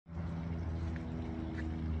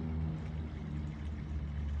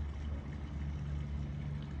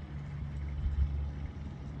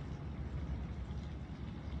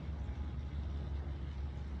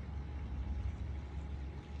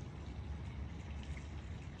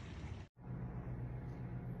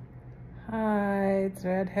Hi, it's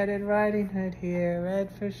Red-Headed Riding Hood here, Red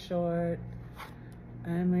for short.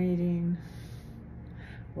 I'm reading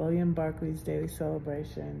William Barclay's Daily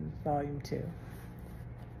Celebration, Volume 2,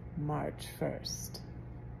 March 1st.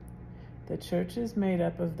 The church is made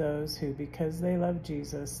up of those who, because they love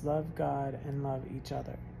Jesus, love God and love each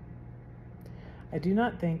other. I do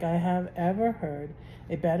not think I have ever heard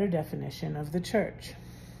a better definition of the church.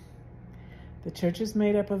 The church is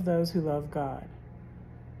made up of those who love God.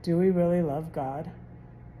 Do we really love God?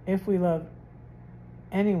 If we love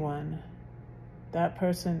anyone, that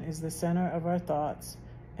person is the center of our thoughts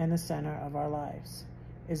and the center of our lives.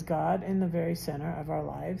 Is God in the very center of our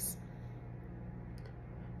lives?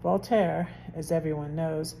 Voltaire, as everyone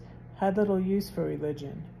knows, had little use for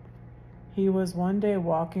religion. He was one day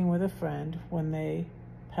walking with a friend when they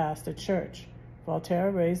passed a church. Voltaire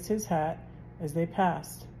raised his hat as they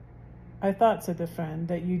passed. "I thought," said the friend,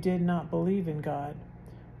 "that you did not believe in God."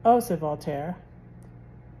 "Oh," said Voltaire,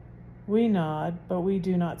 "we nod, but we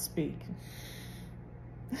do not speak."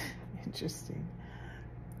 Interesting.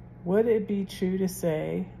 Would it be true to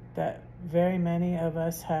say that very many of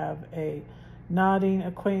us have a nodding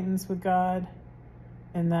acquaintance with God,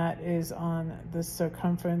 and that is on the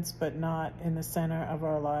circumference but not in the center of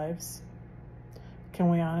our lives? Can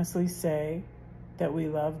we honestly say that we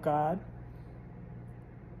love God?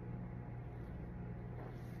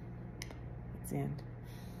 That's the end.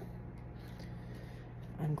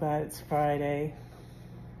 I'm glad it's Friday.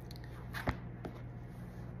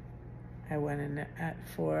 I went in at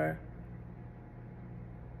 4.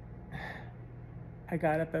 I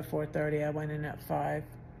got up at 4:30. I went in at 5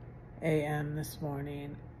 a.m. this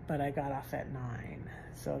morning, but I got off at 9,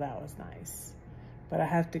 so that was nice. But I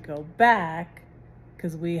have to go back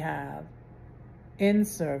because we have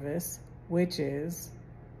in-service, which is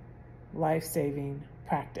life-saving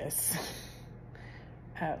practice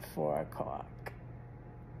at 4 o'clock.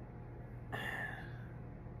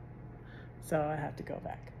 So I have to go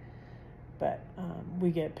back. But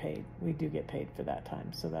we get paid. We do get paid for that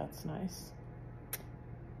time, so that's nice.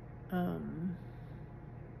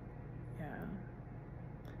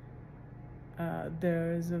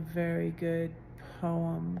 There's a very good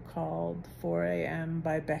poem called 4 a.m.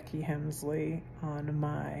 by Becky Hemsley on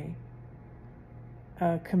my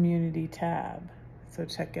community tab, so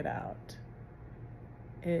check it out.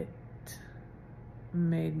 It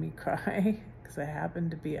made me cry because I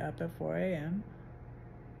happened to be up at 4 a.m.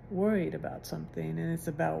 worried about something, and it's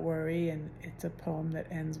about worry, and it's a poem that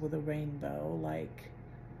ends with a rainbow, like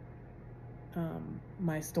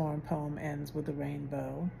my storm poem ends with a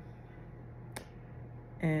rainbow.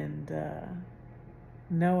 And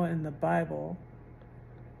Noah in the Bible,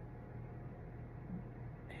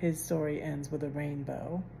 his story ends with a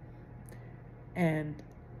rainbow. And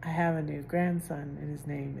I have a new grandson, and his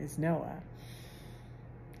name is Noah.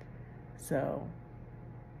 So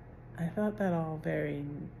I thought that all very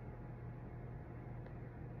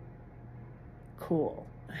cool.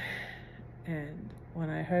 And when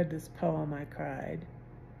I heard this poem, I cried.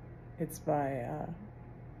 It's by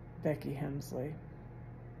Becky Hemsley,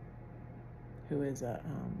 who is a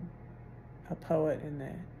poet in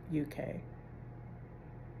the UK.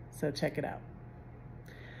 So check it out.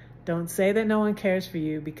 Don't say that no one cares for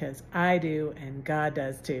you, because I do, and God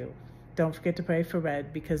does too. Don't forget to pray for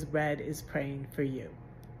Red, because Red is praying for you.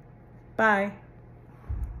 Bye.